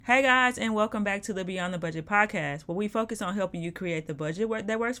Hey guys, and welcome back to the Beyond the Budget podcast, where we focus on helping you create the budget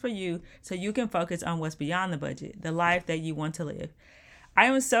that works for you so you can focus on what's beyond the budget, the life that you want to live. I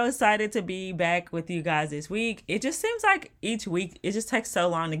am so excited to be back with you guys this week. It just seems like each week, it just takes so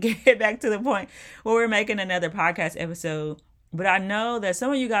long to get back to the point where we're making another podcast episode. But I know that some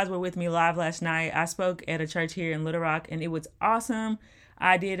of you guys were with me live last night. I spoke at a church here in Little Rock, and it was awesome.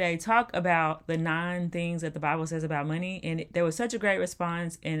 I did a talk about the 9 things that the Bible says about money, and there was such a great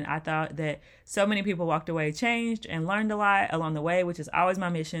response. And I thought that so many people walked away changed and learned a lot along the way, which is always my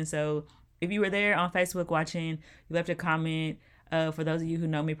mission. So if you were there on Facebook watching, you left a comment. For those of you who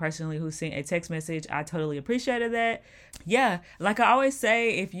know me personally who sent a text message, I totally appreciated that. Yeah, like I always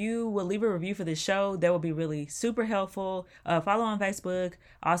say, if you will leave a review for this show, that would be really super helpful. Follow on Facebook,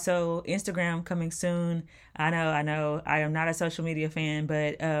 also Instagram coming soon. I know, I am not a social media fan,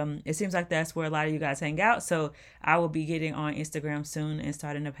 but it seems like that's where a lot of you guys hang out. So I will be getting on Instagram soon and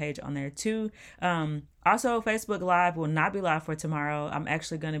starting a page on there too. Also, Facebook Live will not be live for tomorrow. I'm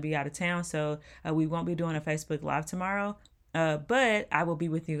actually going to be out of town, so we won't be doing a Facebook Live tomorrow. But I will be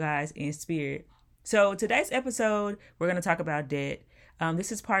with you guys in spirit. So today's episode, we're going to talk about debt.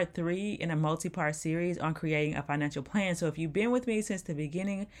 This is part 3 in a multi-part series on creating a financial plan. So if you've been with me since the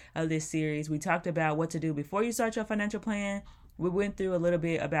beginning of this series, we talked about what to do before you start your financial plan. We went through a little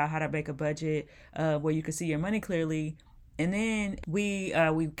bit about how to make a budget where you can see your money clearly. And then we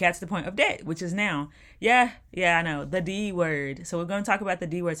got to the point of debt, which is now. Yeah, I know, the D word. So we're going to talk about the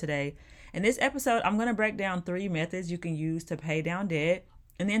D word today. In this episode, I'm going to break down 3 methods you can use to pay down debt,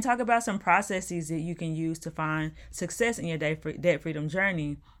 and then talk about some processes that you can use to find success in your debt freedom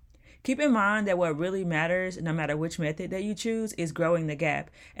journey. Keep in mind that what really matters, no matter which method that you choose, is growing the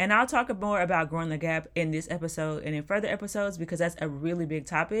gap. And I'll talk more about growing the gap in this episode and in further episodes because that's a really big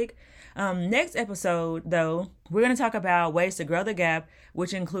topic. Next episode, though, we're going to talk about ways to grow the gap,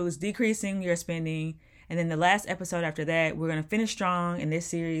 which includes decreasing your spending. And then the last episode after that, we're going to finish strong in this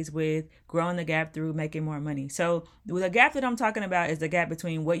series with growing the gap through making more money. So the gap that I'm talking about is the gap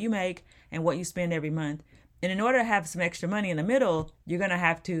between what you make and what you spend every month. And in order to have some extra money in the middle, you're going to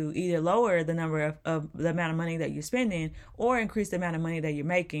have to either lower the number of the amount of money that you're spending or increase the amount of money that you're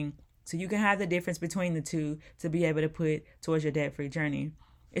making. So you can have the difference between the two to be able to put towards your debt-free journey.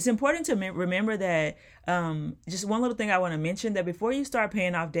 It's important to remember that just one little thing I want to mention, that before you start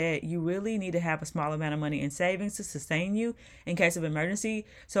paying off debt, you really need to have a small amount of money in savings to sustain you in case of emergency.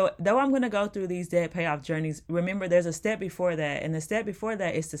 So though I'm going to go through these debt payoff journeys, remember there's a step before that. And the step before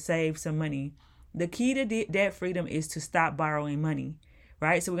that is to save some money. The key to debt freedom is to stop borrowing money.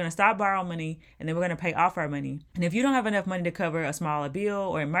 Right? So we're going to stop borrowing money and then we're going to pay off our money. And if you don't have enough money to cover a smaller bill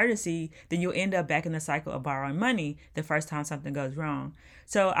or emergency, then you'll end up back in the cycle of borrowing money the first time something goes wrong.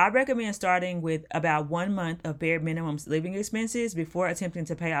 So I recommend starting with about 1 month of bare minimum living expenses before attempting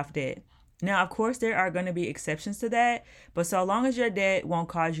to pay off debt. Now, of course, there are going to be exceptions to that, but so long as your debt won't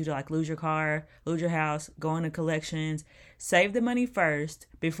cause you to lose your car, lose your house, go into collections, save the money first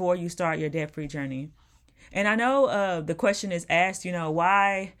before you start your debt-free journey. And I know the question is asked,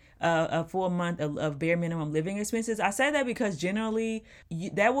 why a full month of bare minimum living expenses? I say that because generally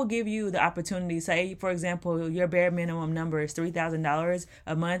that will give you the opportunity. Say, for example, your bare minimum number is $3,000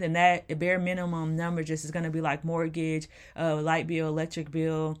 a month, and that bare minimum number just is going to be like mortgage, light bill, electric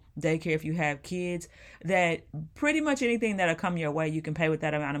bill, daycare if you have kids. That pretty much anything that'll come your way, you can pay with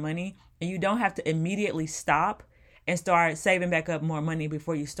that amount of money, and you don't have to immediately stop and start saving back up more money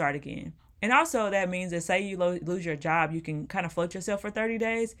before you start again. And also that means that say you lose your job, you can kind of float yourself for 30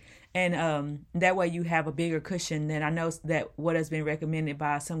 days. And that way you have a bigger cushion than I know that what has been recommended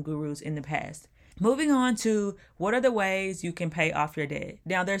by some gurus in the past. Moving on to what are the ways you can pay off your debt.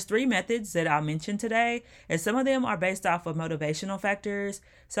 Now, there's 3 methods that I'll mention today, and some of them are based off of motivational factors,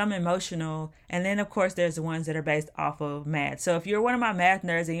 some emotional, and then of course there's the ones that are based off of math. So if you're one of my math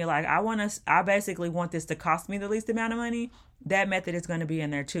nerds and you're like, I basically want this to cost me the least amount of money, that method is going to be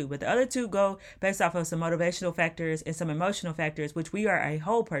in there too. But the other 2 go based off of some motivational factors and some emotional factors, which we are a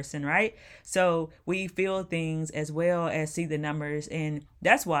whole person, right? So we feel things as well as see the numbers. And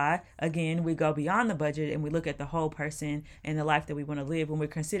that's why, again, we go beyond the budget and we look at the whole person and the life that we want to live when we're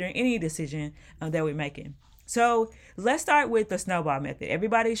considering any decision that we're making. So let's start with the snowball method.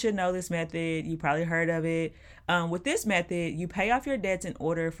 Everybody should know this method. You probably heard of it. With this method, you pay off your debts in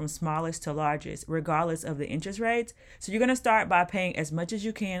order from smallest to largest, regardless of the interest rates. So you're going to start by paying as much as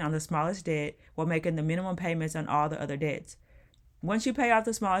you can on the smallest debt while making the minimum payments on all the other debts. Once you pay off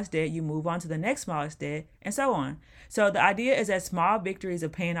the smallest debt, you move on to the next smallest debt, and so on. So the idea is that small victories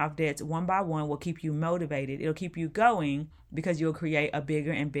of paying off debts one by one will keep you motivated. It'll keep you going because you'll create a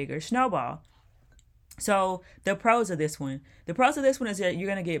bigger and bigger snowball. So the pros of this one, is that you're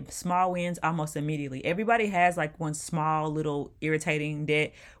going to get small wins almost immediately. Everybody has like one small little irritating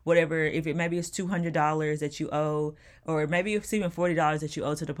debt, whatever. If it maybe it's $200 that you owe, or maybe it's even $40 that you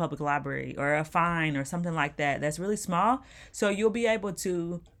owe to the public library, or a fine or something like that. That's really small. So you'll be able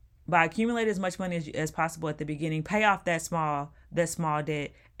to, by accumulating as much money as possible at the beginning, pay off that small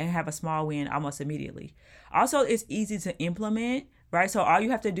debt and have a small win almost immediately. Also, it's easy to implement. Right, so all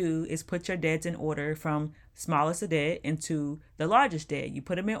you have to do is put your debts in order from smallest of debt into the largest debt. You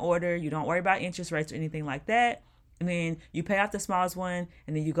put them in order. You don't worry about interest rates or anything like that. And then you pay off the smallest one,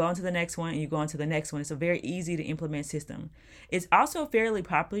 and then you go into the next one, and you go into the next one. It's a very easy to implement system. It's also fairly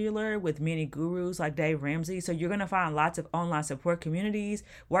popular with many gurus like Dave Ramsey. So you're going to find lots of online support communities,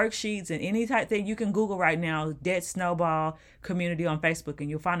 worksheets, and any type thing. You can Google right now, Debt Snowball community on Facebook, and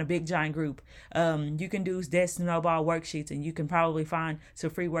you'll find a big giant group. You can do Debt Snowball worksheets, and you can probably find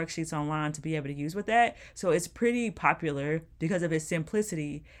some free worksheets online to be able to use with that. So it's pretty popular because of its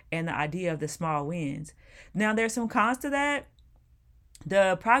simplicity and the idea of the small wins. Now, there's some cons to that.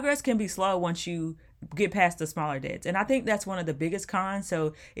 The progress can be slow once you get past the smaller debts. And I think that's one of the biggest cons.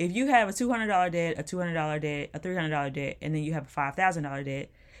 So if you have a $200 debt, a $200 debt, a $300 debt, and then you have a $5,000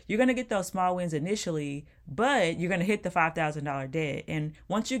 debt, you're going to get those small wins initially, but you're going to hit the $5,000 debt. And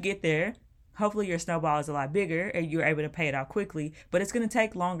once you get there, hopefully your snowball is a lot bigger and you're able to pay it off quickly, but it's going to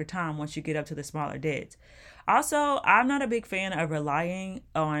take longer time once you get up to the smaller debts. Also, I'm not a big fan of relying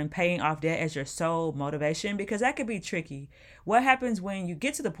on paying off debt as your sole motivation, because that could be tricky. What happens when you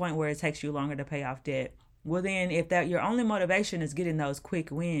get to the point where it takes you longer to pay off debt? Well, then if that your only motivation is getting those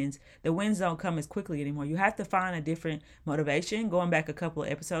quick wins, the wins don't come as quickly anymore. You have to find a different motivation. Going back a couple of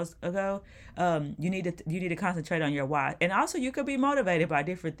episodes ago, you need to concentrate on your why. And also, you could be motivated by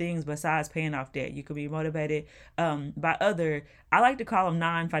different things besides paying off debt. You could be motivated by other, I like to call them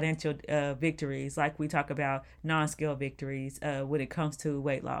non-financial victories, like we talk about non-skill victories when it comes to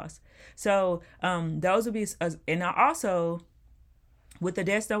weight loss. So those would be, and also, with the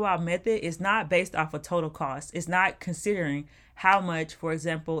debt snowball method, it's not based off of total cost. It's not considering how much, for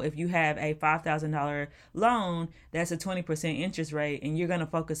example, if you have a $5,000 loan, that's a 20% interest rate, and you're going to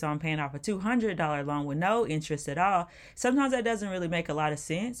focus on paying off a $200 loan with no interest at all. Sometimes that doesn't really make a lot of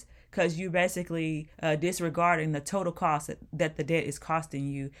sense, because you're basically disregarding the total cost that the debt is costing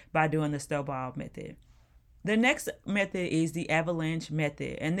you by doing the snowball method. The next method is the avalanche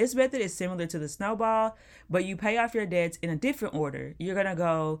method. And this method is similar to the snowball, but you pay off your debts in a different order. You're going to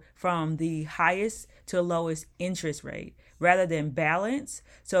go from the highest to lowest interest rate rather than balance.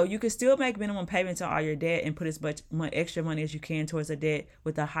 So you can still make minimum payments on all your debt and put as much extra money as you can towards the debt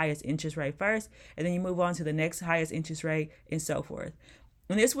with the highest interest rate first. And then you move on to the next highest interest rate and so forth.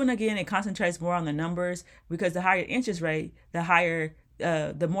 And this one, again, it concentrates more on the numbers, because the higher interest rate,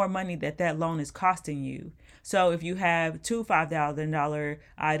 the more money that loan is costing you. So if you have two $5,000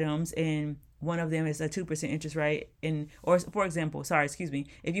 items and one of them is a 2% interest rate, if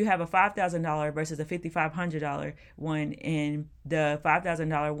you have a $5,000 versus a $5,500 one, and the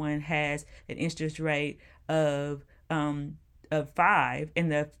 $5,000 one has an interest rate of 5,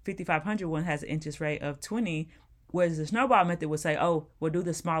 and the $5,500 one has an interest rate of 20, whereas the snowball method would say, oh, we'll do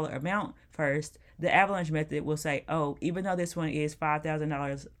the smaller amount first. The avalanche method will say, oh, even though this one is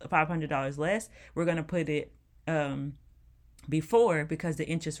 $500 less, we're going to put it before, because the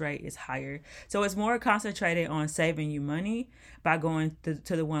interest rate is higher. So it's more concentrated on saving you money by going to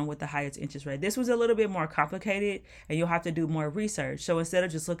the one with the highest interest rate. This was a little bit more complicated, and you'll have to do more research. So instead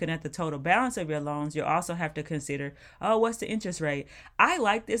of just looking at the total balance of your loans, you'll also have to consider, oh, what's the interest rate? I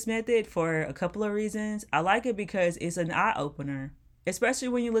like this method for a couple of reasons. I like it because it's an eye-opener, especially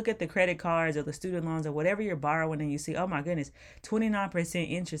when you look at the credit cards or the student loans or whatever you're borrowing, and you see, oh my goodness, 29%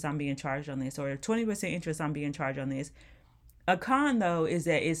 interest I'm being charged on this, or 20% interest I'm being charged on this. A con, though, is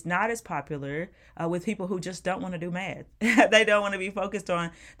that it's not as popular with people who just don't want to do math. They don't want to be focused on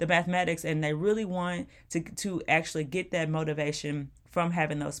the mathematics, and they really want to actually get that motivation from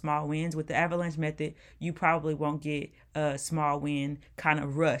having those small wins. With the avalanche method, you probably won't get a small win kind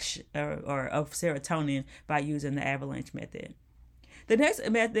of rush or of serotonin by using the avalanche method. The next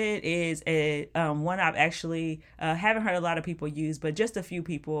method is one I've actually haven't heard a lot of people use, but just a few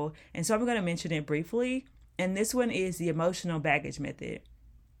people. And so I'm going to mention it briefly. And this one is the emotional baggage method.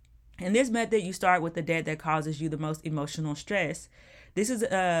 In this method, you start with the debt that causes you the most emotional stress. This is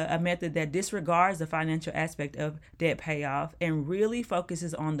a method that disregards the financial aspect of debt payoff and really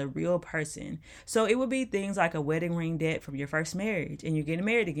focuses on the real person. So it would be things like a wedding ring debt from your first marriage, and you're getting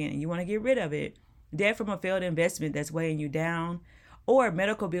married again and you want to get rid of it. Debt from a failed investment that's weighing you down, or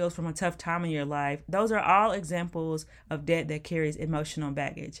medical bills from a tough time in your life. Those are all examples of debt that carries emotional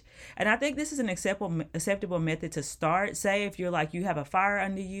baggage. And I think this is an acceptable method to start. Say if you're like, you have a fire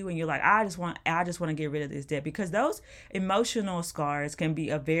under you and you're like, I just want to get rid of this debt, because those emotional scars can be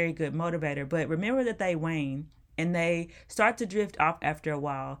a very good motivator. But remember that they wane and they start to drift off after a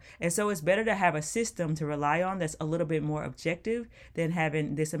while. And so it's better to have a system to rely on that's a little bit more objective than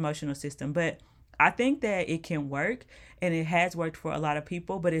having this emotional system. But I think that it can work, and it has worked for a lot of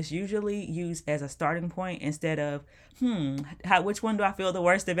people, but it's usually used as a starting point instead of, which one do I feel the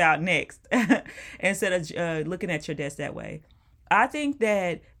worst about next? Instead of looking at your debts that way. I think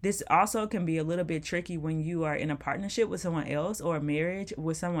that this also can be a little bit tricky when you are in a partnership with someone else or a marriage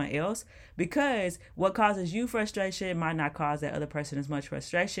with someone else, because what causes you frustration might not cause that other person as much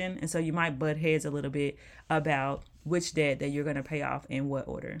frustration. And so you might butt heads a little bit about which debt that you're going to pay off in what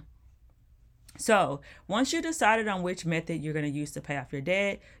order. So once you decided on which method you're going to use to pay off your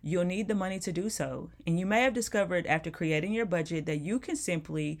debt, you'll need the money to do so. And you may have discovered after creating your budget that you can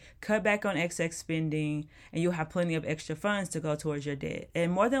simply cut back on excess spending and you'll have plenty of extra funds to go towards your debt.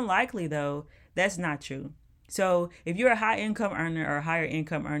 And more than likely, though, that's not true. So if you're a high income earner or a higher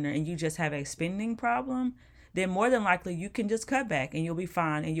income earner and you just have a spending problem, then more than likely you can just cut back and you'll be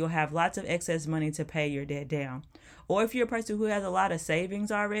fine and you'll have lots of excess money to pay your debt down. Or if you're a person who has a lot of savings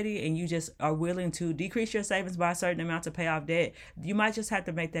already and you just are willing to decrease your savings by a certain amount to pay off debt, you might just have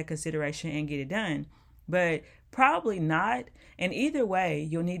to make that consideration and get it done. But probably not. And either way,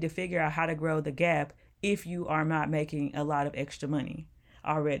 you'll need to figure out how to grow the gap if you are not making a lot of extra money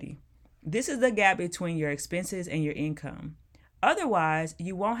already. This is the gap between your expenses and your income. Otherwise,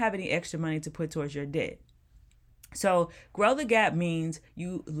 you won't have any extra money to put towards your debt. So grow the gap means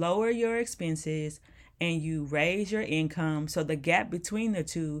you lower your expenses and you raise your income, so the gap between the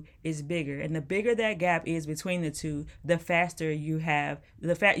two is bigger. And the bigger that gap is between the two, the faster you have,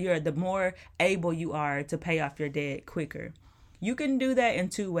 the more able you are to pay off your debt quicker. You can do that in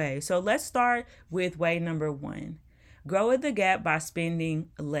two ways. So let's start with way number one. Grow the gap by spending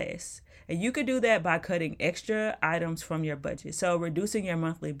less. And you could do that by cutting extra items from your budget. So reducing your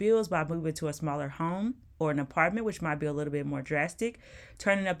monthly bills by moving to a smaller home or an apartment, which might be a little bit more drastic.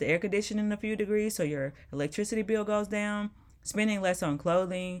 Turning up the air conditioning a few degrees so your electricity bill goes down. Spending less on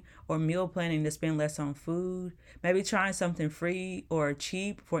clothing or meal planning to spend less on food. Maybe trying something free or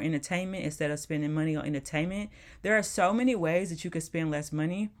cheap for entertainment instead of spending money on entertainment. There are so many ways that you could spend less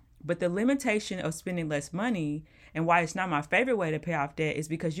money. But the limitation of spending less money and why it's not my favorite way to pay off debt is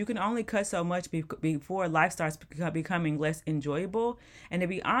because you can only cut so much before life starts becoming less enjoyable. And to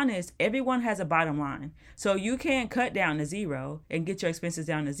be honest, everyone has a bottom line. So you can't cut down to zero and get your expenses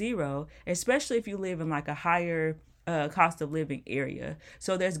down to zero, especially if you live in like a higher cost of living area.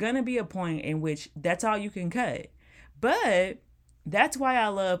 So there's going to be a point in which that's all you can cut. But that's why I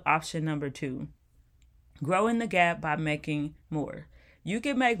love option number 2, growing the gap by making more. You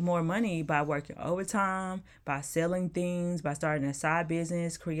can make more money by working overtime, by selling things, by starting a side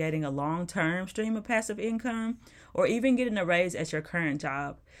business, creating a long-term stream of passive income, or even getting a raise at your current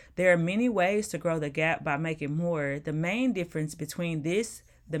job. There are many ways to grow the gap by making more. The main difference between this,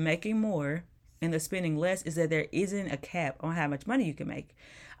 the making more, and the spending less is that there isn't a cap on how much money you can make.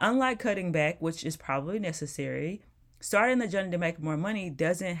 Unlike cutting back, which is probably necessary, starting the journey to make more money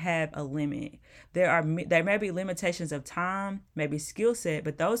doesn't have a limit. There may be limitations of time, maybe skill set,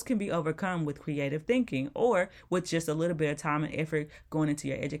 but those can be overcome with creative thinking or with just a little bit of time and effort going into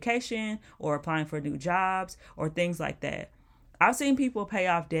your education or applying for new jobs or things like that. I've seen people pay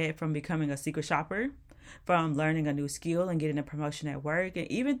off debt from becoming a secret shopper, from learning a new skill and getting a promotion at work,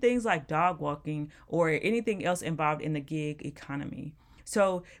 and even things like dog walking or anything else involved in the gig economy.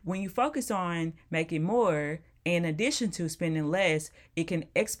 So when you focus on making more, in addition to spending less, it can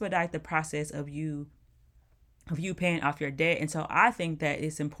expedite the process of you paying off your debt. And so I think that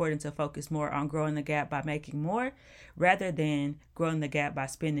it's important to focus more on growing the gap by making more rather than growing the gap by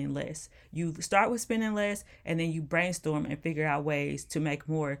spending less. You start with spending less and then you brainstorm and figure out ways to make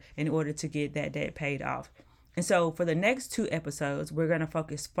more in order to get that debt paid off. And so for the next 2 episodes, we're going to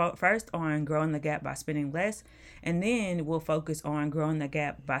focus first on growing the gap by spending less, and then we'll focus on growing the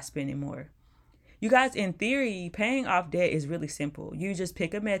gap by spending more. You guys, in theory, paying off debt is really simple. You just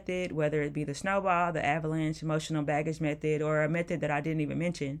pick a method, whether it be the snowball, the avalanche, emotional baggage method, or a method that I didn't even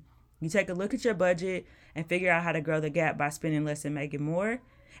mention. You take a look at your budget and figure out how to grow the gap by spending less and making more.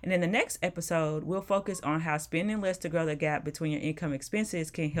 And in the next episode, we'll focus on how spending less to grow the gap between your income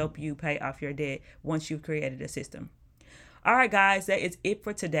expenses can help you pay off your debt once you've created a system. All right, guys, that is it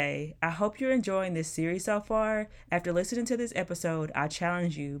for today. I hope you're enjoying this series so far. After listening to this episode, I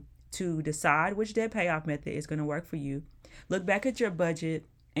challenge you to decide which debt payoff method is going to work for you. Look back at your budget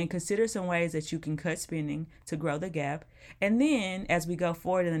and consider some ways that you can cut spending to grow the gap. And then, as we go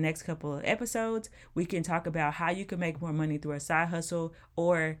forward in the next couple of episodes, we can talk about how you can make more money through a side hustle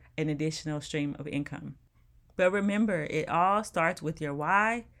or an additional stream of income. But remember, it all starts with your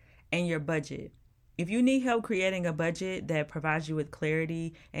why and your budget. If you need help creating a budget that provides you with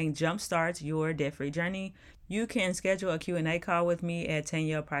clarity and jumpstarts your debt-free journey, you can schedule a Q&A call with me at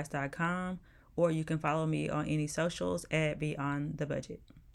TaniellePrice.com, or you can follow me on any socials at Beyond the Budget.